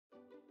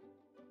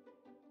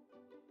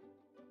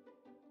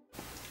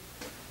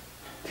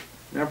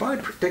And our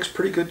body takes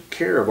pretty good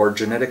care of our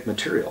genetic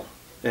material,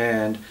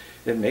 and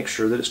it makes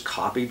sure that it's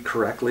copied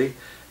correctly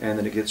and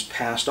that it gets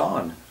passed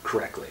on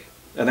correctly.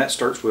 And that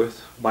starts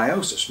with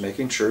meiosis,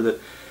 making sure that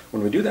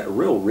when we do that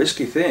real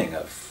risky thing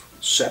of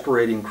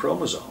separating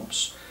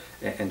chromosomes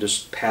and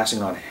just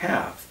passing on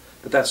half,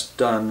 that's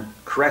done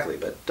correctly.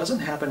 But it doesn't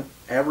happen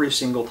every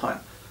single time,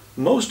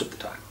 most of the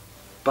time.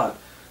 But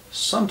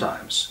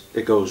sometimes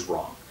it goes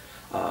wrong.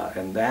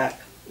 And that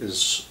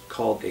is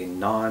called a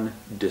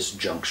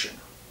non-disjunction.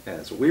 And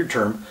it's a weird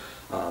term,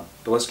 but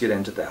let's get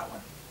into that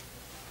one.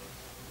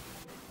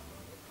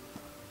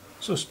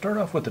 So start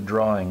off with a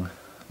drawing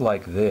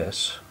like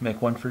this.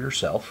 Make one for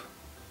yourself.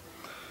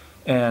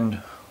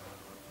 And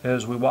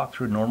as we walk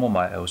through normal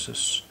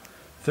meiosis,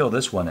 fill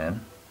this one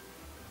in.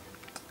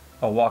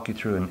 I'll walk you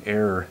through an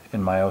error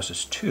in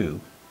Meiosis II,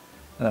 and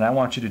then I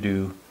want you to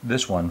do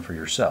this one for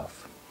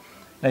yourself.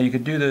 Now you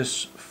could do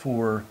this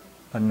for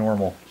a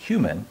normal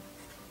human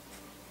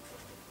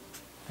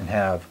and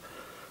have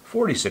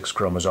 46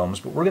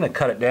 chromosomes, but we're going to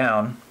cut it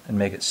down and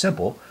make it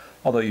simple,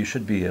 although you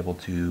should be able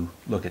to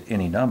look at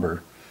any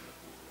number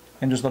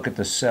and just look at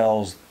the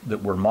cells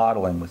that we're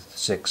modeling with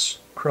 6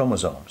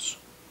 chromosomes.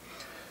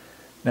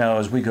 Now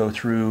as we go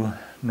through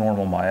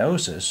normal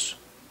meiosis,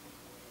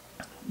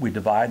 we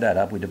divide that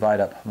up. We divide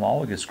up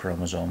homologous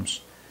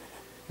chromosomes,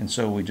 and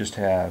so we just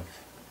have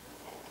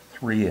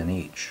 3 in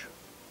each.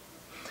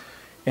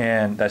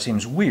 And that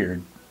seems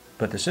weird,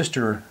 but the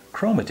sister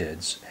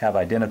chromatids have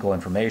identical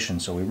information,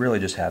 so we really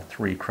just have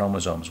 3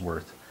 chromosomes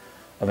worth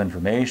of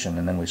information,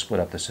 and then we split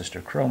up the sister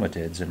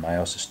chromatids in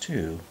Meiosis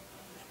II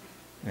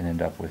and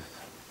end up with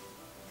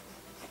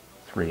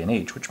 3 in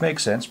each, which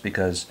makes sense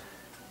because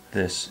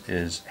this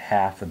is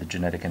half of the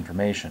genetic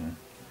information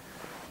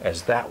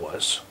as that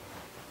was.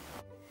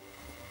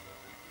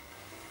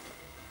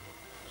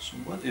 So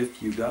what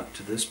if you got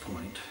to this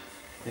point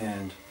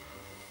and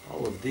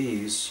all of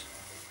these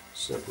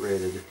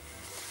separated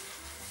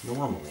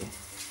normally,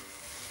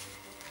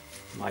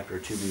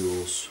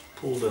 microtubules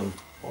pulled them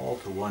all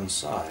to one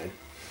side,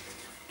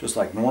 just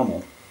like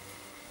normal,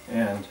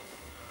 and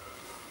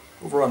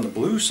over on the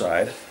blue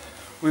side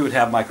we would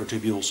have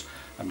microtubules,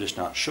 I'm just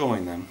not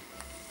showing them,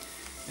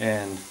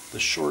 and the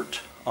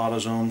short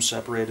autosomes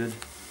separated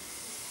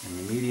and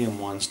the medium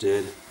ones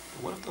did.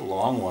 But what if the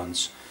long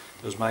ones,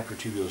 those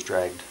microtubules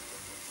dragged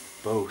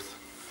both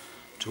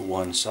to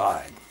one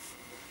side?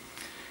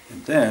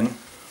 And then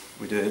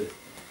we did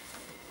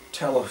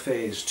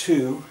telophase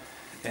 2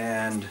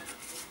 and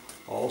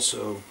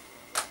also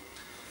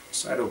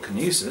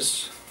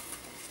cytokinesis.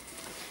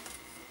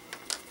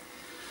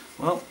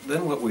 Well,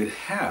 then what we'd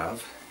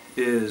have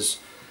is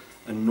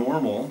a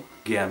normal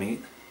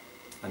gamete,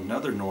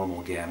 another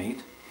normal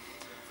gamete,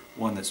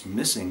 one that's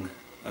missing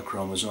a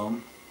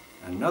chromosome,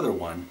 another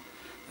one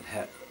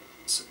that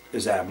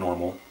is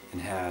abnormal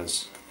and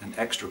has an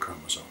extra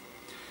chromosome.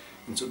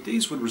 And so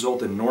these would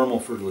result in normal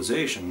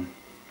fertilization,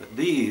 but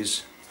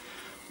these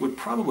would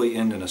probably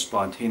end in a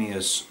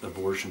spontaneous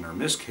abortion or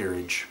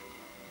miscarriage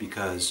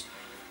because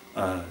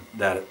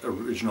that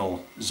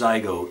original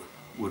zygote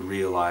would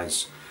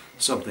realize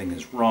something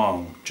is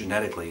wrong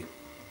genetically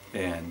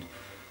and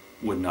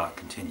would not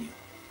continue.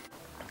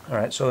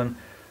 Alright, so in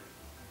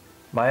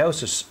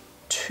Meiosis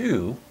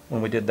II,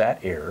 when we did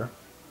that error,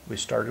 we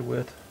started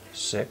with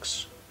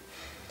 6.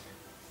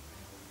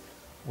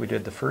 We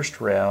did the first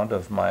round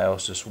of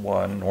Meiosis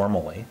I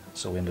normally,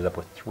 so we ended up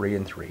with 3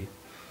 and 3.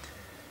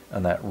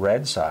 On that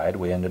red side,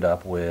 we ended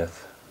up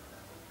with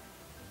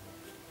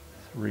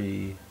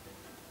 3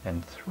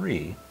 and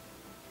 3,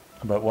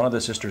 but one of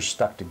the sisters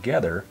stuck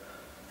together,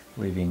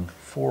 leaving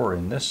 4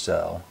 in this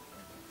cell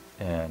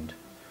and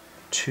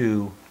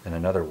 2 in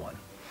another one.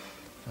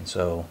 And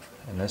so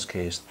in this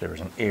case there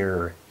was an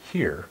error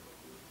here,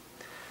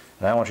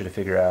 and I want you to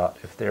figure out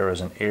if there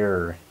was an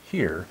error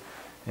here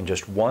and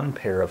just one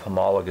pair of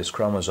homologous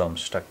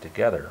chromosomes stuck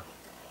together,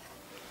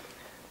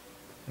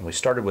 and we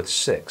started with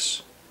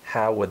 6,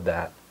 how would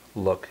that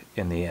look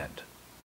in the end?